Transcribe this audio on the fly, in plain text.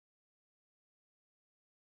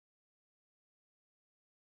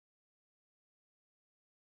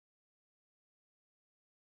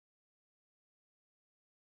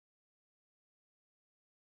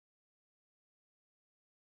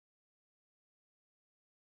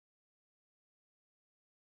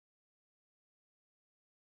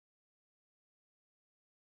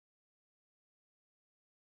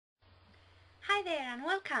Hi there and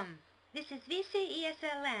welcome. This is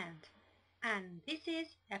visiesland and this is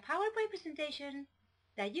a PowerPoint presentation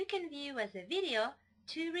that you can view as a video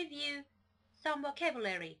to review some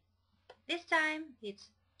vocabulary. This time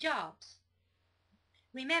it's jobs.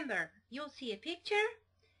 Remember, you'll see a picture.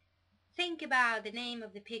 Think about the name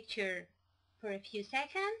of the picture for a few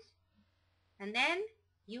seconds and then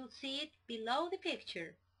you'll see it below the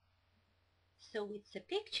picture. So it's a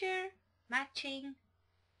picture matching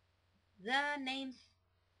the names.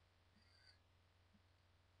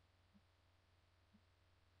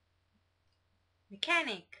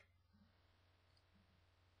 Mechanic,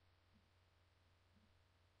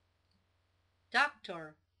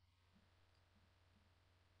 doctor,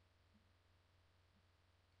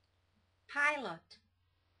 pilot,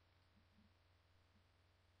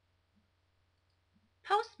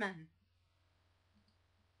 postman,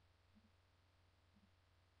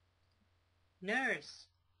 nurse,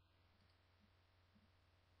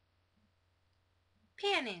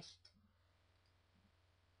 pianist,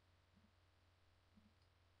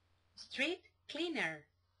 street cleaner,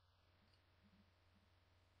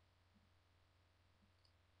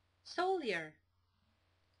 soldier,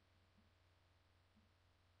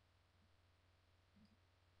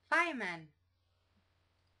 fireman,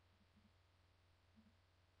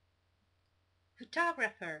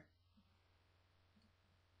 photographer,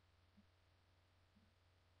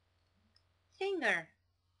 singer,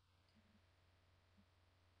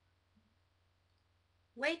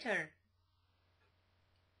 waiter,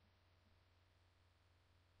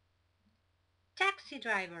 taxi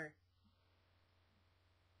driver,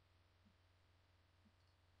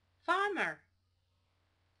 farmer,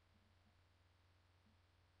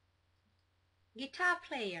 guitar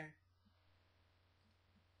player,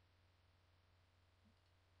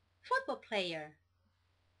 football player,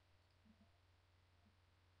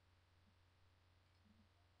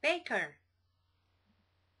 baker,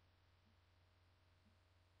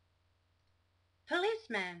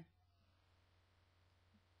 policeman,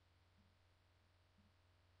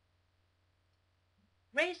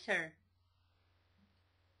 racer,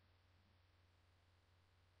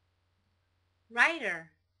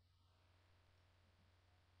 writer,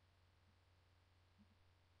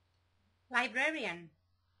 librarian,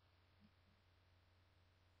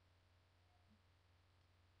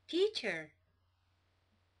 teacher,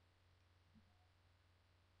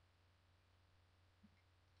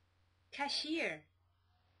 cashier,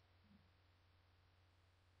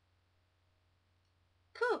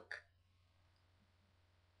 cook,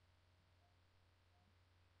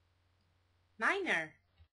 miner,